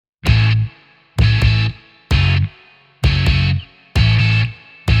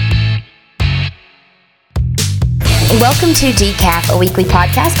Welcome to Decaf, a weekly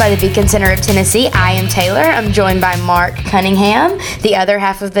podcast by the Beacon Center of Tennessee. I am Taylor. I'm joined by Mark Cunningham, the other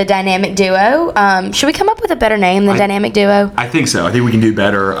half of the dynamic duo. Should we come up with a better name than dynamic duo? I think so. I think we can do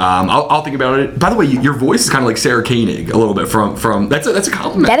better. I'll think about it. By the way, your voice is kind of like Sarah Koenig a little bit. From that's a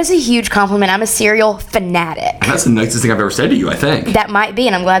compliment. That is a huge compliment. I'm a serial fanatic. And that's the nicest thing I've ever said to you, I think. That might be,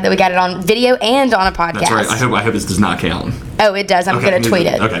 and I'm glad that we got it on video and on a podcast. That's right. I hope this does not count. Oh, it does. I'm going to tweet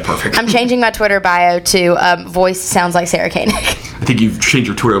it. Okay, perfect. I'm changing my Twitter bio to voice sounds like Sarah Koenig. I think you've changed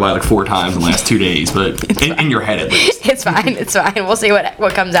your Twitter bio like 4 times in the last 2 days, but in your head at least. It's fine. It's fine. We'll see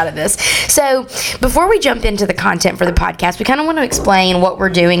what comes out of this. So before we jump into the content for the podcast, we kind of want to explain what we're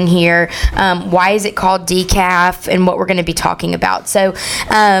doing here. Why is it called Decaf and what we're going to be talking about. So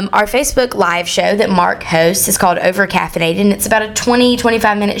our Facebook live show that Mark hosts is called Overcaffeinated, and it's about a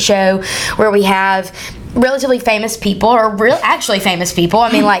 20-25 minute show where we have relatively famous people, or actually famous people.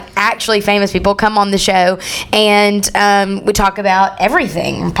 I mean, like actually famous people come on the show, and we talk about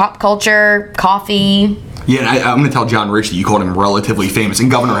everything: pop culture, coffee. Yeah, and I'm going to tell John Rich that you called him relatively famous,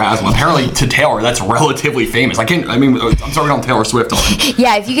 and Governor Haslam. Apparently, to Taylor, that's relatively famous. I'm sorry we don't Taylor Swift on.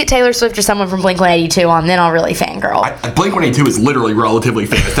 Yeah, if you get Taylor Swift or someone from Blink-182 on, then I'll really fangirl. Blink-182 is literally relatively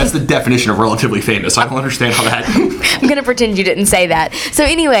famous. That's the definition of relatively famous. I don't understand how that... I'm going to pretend you didn't say that. So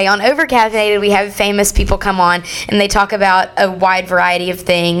anyway, on Overcaffeinated, we have famous people come on, and they talk about a wide variety of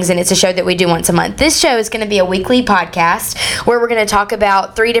things, and it's a show that we do once a month. This show is going to be a weekly podcast where we're going to talk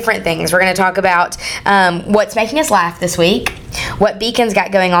about 3 different things. We're going to talk about what's making us laugh this week, what Beacon's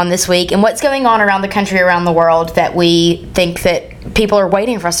got going on this week, and what's going on around the country, around the world that we think that people are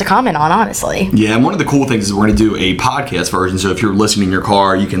waiting for us to comment on, honestly. Yeah, and one of the cool things is we're going to do a podcast version, so if you're listening in your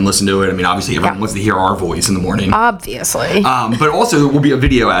car, you can listen to it. I mean, obviously, everyone wants to hear our voice in the morning. Obviously. But also, there will be a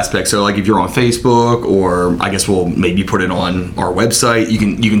video aspect, so like if you're on Facebook, or I guess we'll maybe put it on our website, you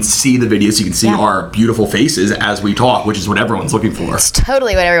can see the videos, you can see our beautiful faces as we talk, which is what everyone's looking for. It's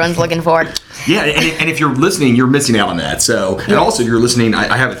totally what everyone's looking for. Yeah, and if you're listening, you're missing out on that. So, and also if you're listening,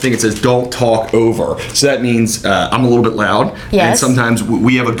 I have a thing that says don't talk over. So that means I'm a little bit loud. Yes. And sometimes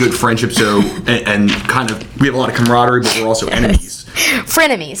we have a good friendship, so, and kind of, we have a lot of camaraderie, but we're also enemies.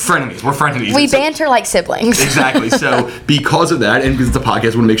 Frenemies. We're frenemies. We banter like siblings. Exactly. So because of that, and because it's a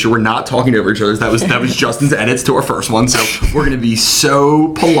podcast, we want to make sure we're not talking over each other. That was Justin's edits to our first one. So we're going to be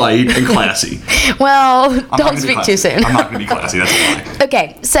so polite and classy. Well, don't speak too soon. I'm not going to be classy. That's a lie.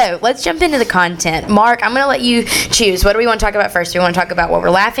 Okay, so let's jump into the content. Mark, I'm going to let you choose. What do we want to talk about first? Do we want to talk about what we're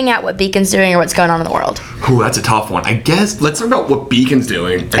laughing at, what Beacon's doing, or what's going on in the world? Ooh, that's a tough one. I guess let's talk about what Beacon's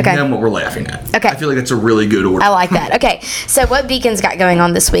doing and then what we're laughing at. Okay. I feel like that's a really good order. I like that. Okay, so what Beacon's got going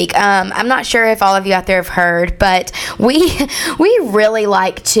on this week. I'm not sure if all of you out there have heard, but we really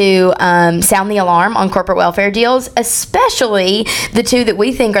like to sound the alarm on corporate welfare deals, especially the 2 that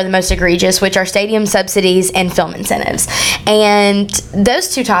we think are the most egregious, which are stadium subsidies and film incentives. And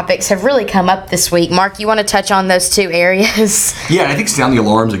those 2 topics have really come up this week. Mark, you want to touch on those 2 areas? Yeah, I think sound the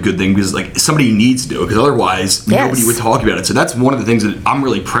alarm is a good thing because like somebody needs to do it, because otherwise nobody would talk about it. So that's one of the things that I'm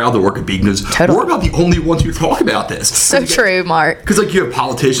really proud to work at Beacon, because we're about the only ones who talk about this. So true, Mark. Because like you have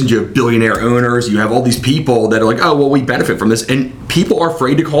politicians, you have billionaire owners, you have all these people that are like, oh, well, we benefit from this, and people are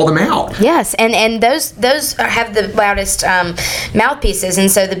afraid to call them out. Yes, and those have the loudest mouthpieces,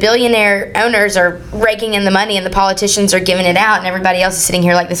 and so the billionaire owners are raking in the money, and the politicians are giving it out, and everybody else is sitting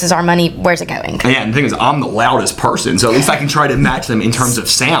here like, this is our money, where's it going? Yeah, and the thing is, I'm the loudest person, so at least I can try to match them in terms of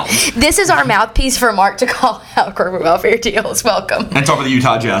sound. This is our mouthpiece for Mark to call out corporate welfare deals. Welcome. And talk about the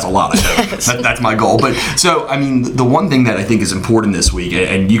Utah Jazz a lot, I know. Yes. That's my goal. But so, I mean, the one thing that I think is important this week,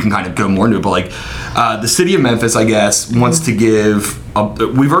 and you can kind of go more into it, but like the city of Memphis, I guess, wants to give.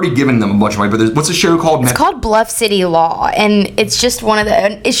 We've already given them a bunch of money, but what's the show called? It's called Bluff City Law, and it's just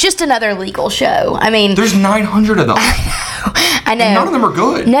it's just another legal show. I mean, there's 900 of them. I know. And none of them are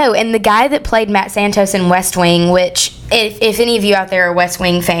good. No, and the guy that played Matt Santos in West Wing, which if any of you out there are West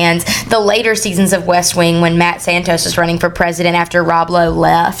Wing fans, the later seasons of West Wing, when Matt Santos was running for president after Rob Lowe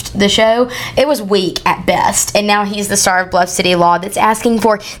left the show, it was weak at best. And now he's the star of Bluff City Law that's asking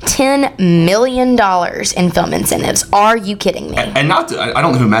for $10 million in film incentives. Are you kidding me? And not to, I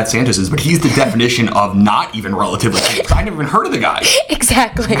don't know who Matt Santos is, but he's the definition of not even relatively famous. I never even heard of the guy.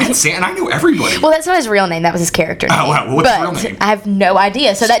 Exactly. Matt Santos, I knew everybody. Well, that's not his real name. That was his character name. Oh, wow. What's his real name? I have no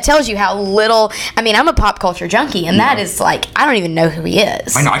idea. So that tells you how little. I mean, I'm a pop culture junkie, and that is like, I don't even know who he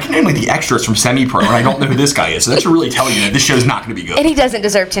is. I know. I can name like the extras from Semi Pro, and I don't know who this guy is. So that should really tell you that this show's not going to be good. And he doesn't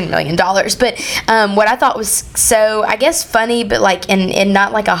deserve $10 million. But what I thought was so, I guess, funny, but like in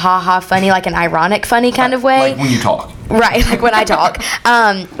not like a ha-ha funny, like an ironic funny kind of way. Like when you talk. Right, like when I talk,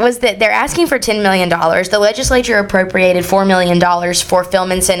 was that they're asking for $10 million. The legislature appropriated $4 million for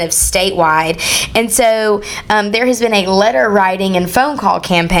film incentives statewide. And so there has been a letter writing and phone call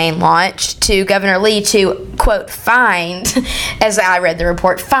campaign launched to Governor Lee to, quote, find, as I read the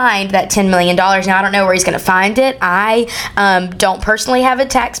report, find that $10 million. Now, I don't know where he's going to find it. I don't personally have a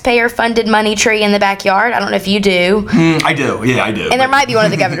taxpayer-funded money tree in the backyard. I don't know if you do. I do. Yeah, I do. And there might be one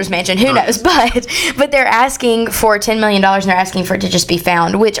at the governor's mansion. Who knows? But they're asking for $10 million, and they're asking for it to just be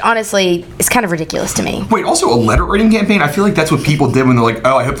found, which honestly is kind of ridiculous to me. Wait, also a letter writing campaign? I feel like that's what people did when they're like,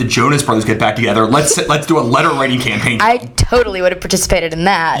 oh, I hope the Jonas Brothers get back together. Let's do a letter writing campaign. I totally would have participated in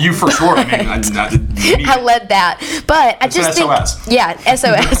that. You for sure. I mean, I led that. But I just think... SOS. Yeah,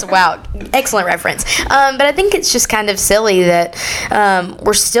 SOS. Wow. Excellent reference. But I think it's just kind of silly that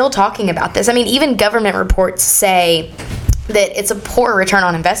we're still talking about this. I mean, even government reports say that it's a poor return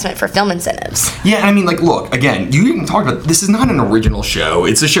on investment for film incentives. Yeah, I mean, like, look, again, you even talked about, this is not an original show.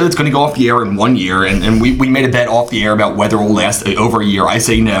 It's a show that's going to go off the air in 1 year, and we made a bet off the air about whether it will last over a year. I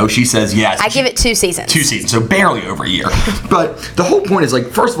say no. She says yes. I give it 2 seasons. 2 seasons, so barely over a year. But the whole point is, like,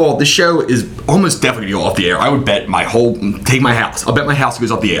 first of all, the show is almost definitely going to go off the air. I would bet take my house. I'll bet my house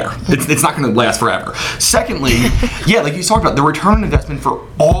goes off the air. It's not going to last forever. Secondly, yeah, like you talked about, the return on investment for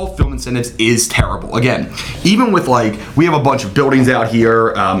all film incentives is terrible. Again, even with, like, we have a bunch of buildings out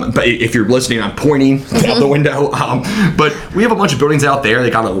here, but if you're listening, I'm pointing out the window, but we have a bunch of buildings out there.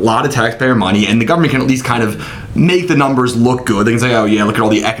 They got a lot of taxpayer money, and the government can at least kind of make the numbers look good. They can say, oh yeah, look at all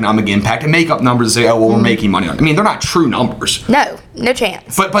the economic impact, and make up numbers and say, oh well, we're making money on it. I mean, they're not true numbers. No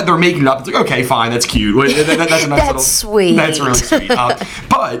chance. But they're making it up. It's like, okay, fine, that's cute. That's a nice sweet. That's really sweet.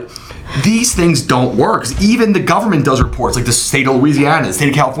 But these things don't work. 'Cause even the government does reports, like the state of Louisiana, the state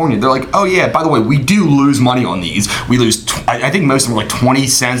of California. They're like, oh yeah, by the way, we do lose money on these. We lose, I think most of them are like 20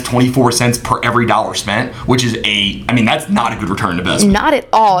 cents, 24 cents per every dollar spent, which is that's not a good return on investment. Not at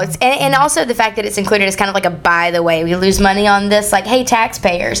all. And also the fact that it's included is kind of like a by the way. We lose money on this, like, hey,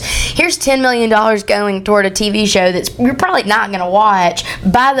 taxpayers, here's $10 million going toward a TV show that's you're probably not going to watch.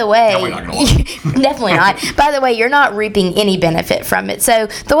 By the way, Definitely not going to watch. Definitely not. By the way, you're not reaping any benefit from it. So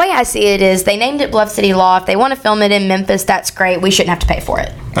the way I see it is they named it Bluff City Law. If they want to film it in Memphis, that's great. We shouldn't have to pay for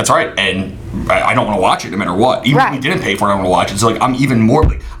it. That's right. And I don't want to watch it no matter what. Even if we didn't pay for it, I don't want to watch it. So, like, I'm even more,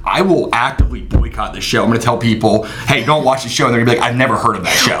 like, I will actively boycott this show. I'm going to tell people, hey, don't watch the show. And they're going to be like, I've never heard of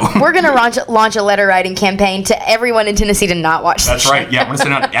that show. We're going to launch a letter writing campaign to everyone in Tennessee to not watch That's right. Yeah, I'm going to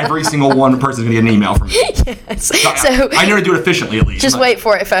send out every single one person's going to get an email from me. Yes. So I know to do it efficiently, at least. Just wait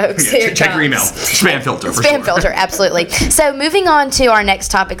for it, folks. Yeah, check your email. Spam filter, for Spam sure. filter, absolutely. So moving on to our next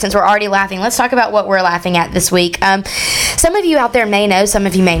topic, since we're already laughing, let's talk about what we're laughing at this week. Some of you out there may know, some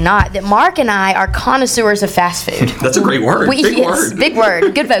of you may not, that Mark and I are connoisseurs of fast food. That's a great word. Big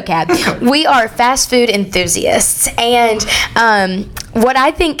word. Good vocab. We are fast food enthusiasts. And what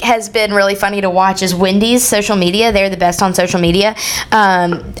I think has been really funny to watch is Wendy's social media. They're the best on social media.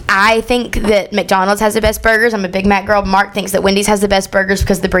 I think that McDonald's has the best burgers. I'm a Big Mac girl. Mark thinks that Wendy's has the best burgers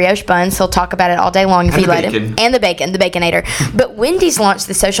because of the brioche buns. He'll talk about it all day long if you let him. And the bacon, the Baconator. But Wendy's launched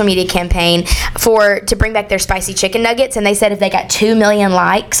the social media campaign to bring back their spicy chicken nuggets, and they said if they got 2 million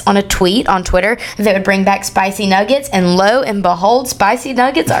likes on a tweet on Twitter, they would bring back spicy nuggets, and lo and behold, spicy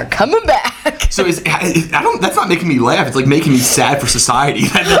nuggets are coming back. So that's not making me laugh. It's like making me sad for society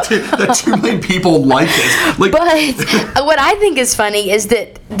that 2 million people like this. Like, but what I think is funny is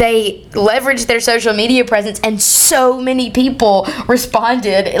that they leveraged their social media presence, and so many people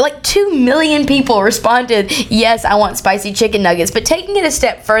responded. Like 2 million people responded, yes, I want spicy chicken nuggets. But taking it a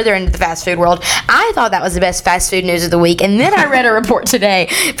step further into the fast food world, I thought that was the best fast food news of the week. And then I read a report today.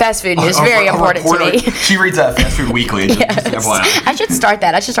 Fast food news, very important to me. She reads Fast Food Weekly. Yes. I should start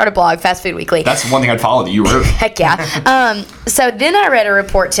that. I should start a blog, Fast Food Weekly. That's one thing I'd follow that you wrote. Heck yeah. So then I read a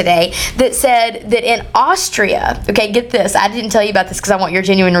report today that said that in Austria, okay, get this. I didn't tell you about this because I want your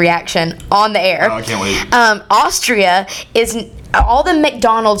genuine reaction on the air. Oh, I can't wait. Austria is... All the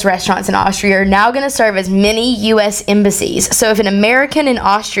McDonald's restaurants in Austria are now going to serve as mini U.S. embassies. So if an American in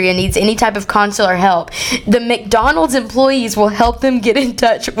Austria needs any type of consular help, the McDonald's employees will help them get in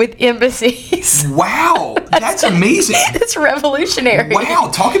touch with embassies. Wow, that's amazing. It's revolutionary. Wow,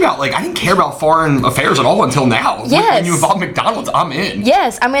 talk about, like, I didn't care about foreign affairs at all until now. Yes. When you involve McDonald's, I'm in.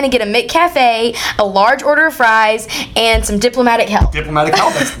 Yes, I'm going to get a McCafe, a large order of fries, and some diplomatic help. Diplomatic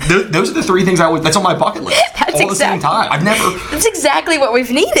help. Those are the 3 things that's on my bucket list. That's all at the same time. I've never... That's exactly what we've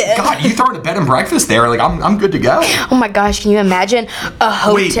needed. God, you throw in a bed and breakfast there, like I'm good to go. Oh my gosh, can you imagine a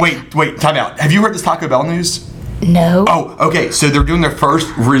hotel? Wait, time out. Have you heard this Taco Bell news? No. Oh, okay. So they're doing their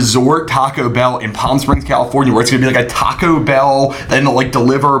first resort Taco Bell in Palm Springs, California, where it's gonna be like a Taco Bell, and they'll like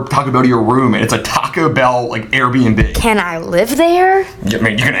deliver Taco Bell to your room, and it's a Taco Bell like Airbnb. Can I live there? I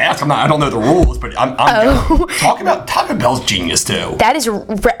mean, you can ask. I don't know the rules, but I'm talking about Taco Bell's genius too. That is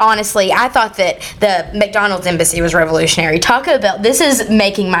honestly, I thought that the McDonald's embassy was revolutionary. Taco Bell, this is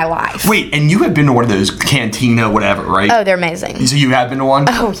making my life. Wait, and you have been to one of those cantina, whatever, right? Oh, they're amazing. So you have been to one?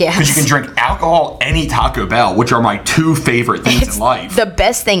 Oh, yes. Because you can drink alcohol any Taco Bell, which are my two favorite things in life. The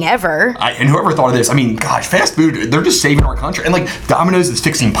best thing ever. And whoever thought of this, I mean, gosh, fast food, they're just saving our country. And like Domino's is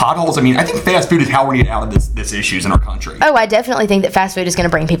fixing potholes. I mean, I think fast food is how we're getting out of this issues in our country. Oh, I definitely think that fast food is going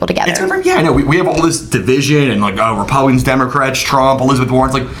to bring people together. Yeah, I know. We have all this division and like, Republicans, Democrats, Trump, Elizabeth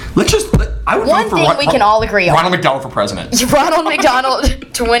Warren's like, I would One vote for thing we can all agree on. Ronald McDonald for president. Ronald McDonald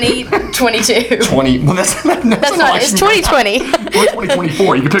 2022. 20. Well, that's not. It's 2020. Or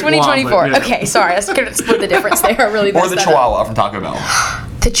 2024. You can pick 2024. one. But, yeah. Okay, sorry. I was going to split the difference there. I really Or the Chihuahua from Taco Bell.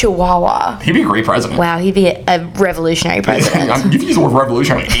 The Chihuahua. He'd be a great president. Wow, he'd be a revolutionary president. You've used the word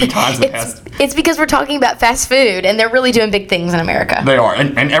revolutionary like 8 times in the past. It's because we're talking about fast food, and they're really doing big things in America. They are,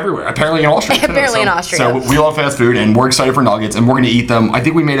 and everywhere. Apparently in Austria. Apparently in Austria. So we love fast food, and we're excited for nuggets, and we're going to eat them. I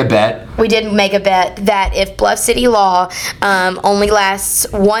think we made a bet. We did make a bet that if Bluff City Law only lasts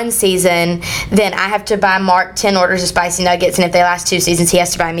one season, then I have to buy Mark 10 orders of spicy nuggets, and if they last 2 seasons, he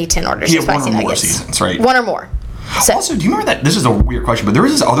has to buy me 10 orders of spicy nuggets. 1 or more seasons, right? 1 or more. So, also, do you remember that? This is a weird question, but there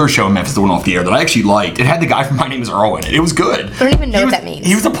was this other show in Memphis that went off the air that I actually liked. It had the guy from My Name is Earl in it. It was good. I don't even know what that means.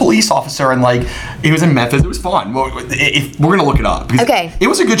 He was a police officer, and like he was in Memphis. It was fun. Well, if we're gonna look it up. Okay. It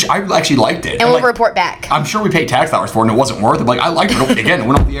was a good show. I actually liked it. And we'll report back. I'm sure we paid tax dollars for it, and it wasn't worth it. But like I liked it. Again, it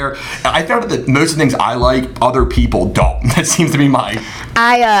went off the air. I found out that most of the things I like, other people don't. That seems to be my.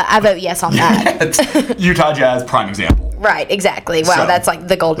 I vote yes on that. Utah Jazz, prime example. Right, exactly. Wow, that's like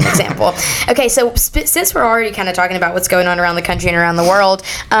the golden example. Okay, so since we're already kind of talking about what's going on around the country and around the world,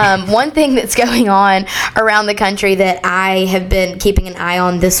 one thing that's going on around the country that I have been keeping an eye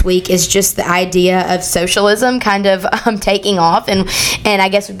on this week is just the idea of socialism kind of taking off, and I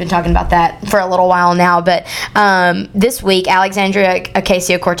guess we've been talking about that for a little while now, but this week, Alexandria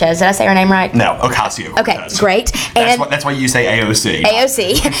Ocasio-Cortez, did I say her name right? No, Ocasio-Cortez. Okay, great. That's why you say AOC.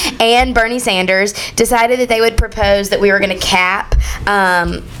 AOC and Bernie Sanders decided that they would propose that we were going to cap,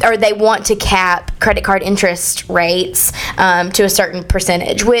 or they want to cap credit card interest rates to a certain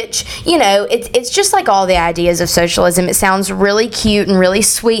percentage, which, you know, it's just like all the ideas of socialism. It sounds really cute and really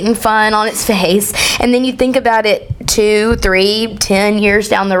sweet and fun on its face, and then you think about it 2, 3, 10 years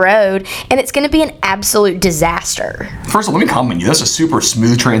down the road, and it's going to be an absolute disaster. First of all, let me compliment you. That's a super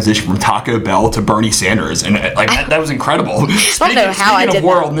smooth transition from Taco Bell to Bernie Sanders, and like that was incredible. I don't know how I did of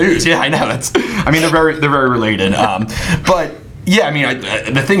world news, yeah, I know. They're very related. But yeah, I mean,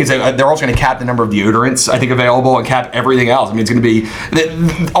 the thing is that they're also going to cap the number of deodorants, I think, available, and cap everything else. I mean, it's going to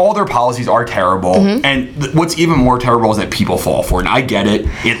be all their policies are terrible, and what's even more terrible is that people fall for it. And I get it;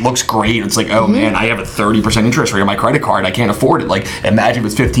 it looks great. It's like, oh man, I have a 30% interest rate on my credit card. I can't afford it. Like, imagine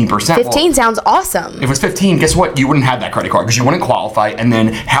if it's 15%. 15 sounds awesome. If it was 15, guess what? You wouldn't have that credit card because you wouldn't qualify. And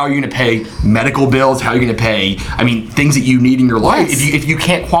then, how are you going to pay medical bills? How are you going to pay? I mean, things that you need in your life if you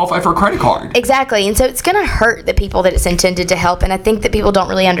can't qualify for a credit card. Exactly, and so it's going to hurt the people that it's intended to help. And I think that people don't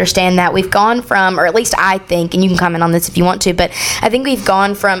really understand that. We've gone from, or at least I think, and you can comment on this if you want to, but I think we've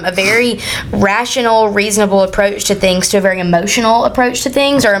gone from a very rational, reasonable approach to things to a very emotional approach to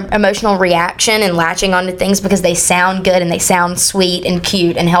things, or emotional reaction and latching onto things because they sound good and they sound sweet and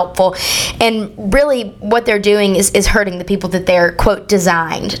cute and helpful. And really what they're doing is hurting the people that they're, quote,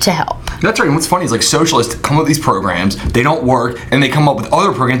 designed to help. That's right. And what's funny is like socialists come up with these programs, they don't work, and they come up with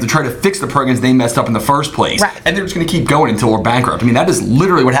other programs to try to fix the programs they messed up in the first place. Right. And they're just going to keep going until we're bankrupt. I mean, that is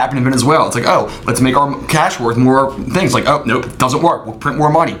literally what happened in Venezuela. It's like, oh, let's make our cash worth more things. Like, oh, nope, doesn't work. We'll print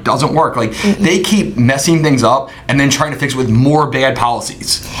more money. Doesn't work. Like, they keep messing things up and then trying to fix it with more bad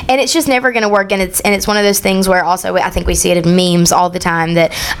policies. And it's just never going to work. And it's one of those things where also I think we see it in memes all the time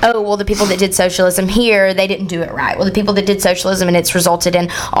that, oh, well, the people that did socialism here, they didn't do it right. Well, the people that did socialism and it's resulted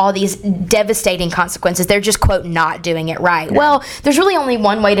in all these devastating consequences, they're just, quote, not doing it right. Yeah. Well, there's really only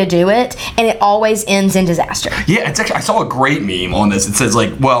one way to do it, and it always ends in disaster. Yeah, it's actually, I saw a great meme on this. It says,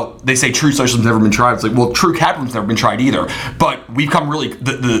 like, well, they say true socialism's never been tried. It's like, well, true capitalism's never been tried either. But we've come really,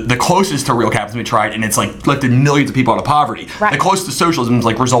 the closest to real capitalism been tried, and it's like lifted millions of people out of poverty. Right. The closest to socialism is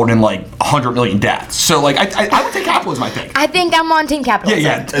like resulted in like 100 million deaths. So like, I would say capitalism, I think. I think I'm on team capitalism.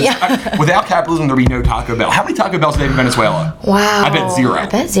 Yeah. Without capitalism, there'd be no Taco Bell. How many Taco Bells do they have in Venezuela? Wow. I bet zero. I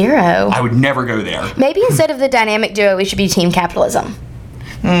bet zero. I would never go there. Maybe instead of the dynamic duo, we should be team capitalism.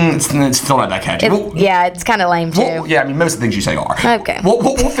 It's still not that catchy. It's kind of lame too. I mean, most of the things you say are. Okay.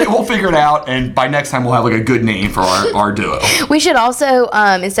 We'll figure it out, and by next time we'll have like a good name for our duo. We should also,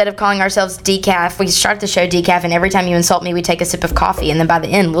 instead of calling ourselves Decaf, we start the show Decaf, and every time you insult me, we take a sip of coffee, and then by the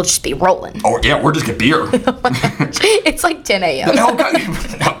end, we'll just be rolling. Oh, yeah, we're just get beer. It's like 10 a.m. Oh, God.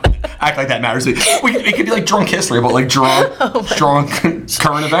 No, act like that matters. It could be like drunk history, but like drunk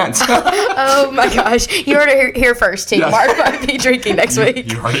current events. Oh, my gosh. You heard it here first, Team. Yes. Mark might be drinking next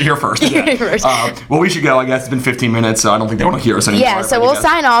week. You heard it here first. Well, we should go. I guess it's been 15 minutes, so I don't think they want to hear us anymore. Yeah, so we'll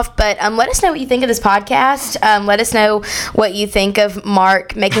sign off, but let us know what you think of this podcast. Let us know what you think of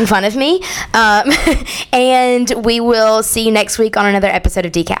Mark making fun of me. And we will see you next week on another episode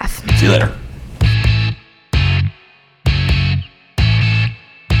of Decaf. See you later.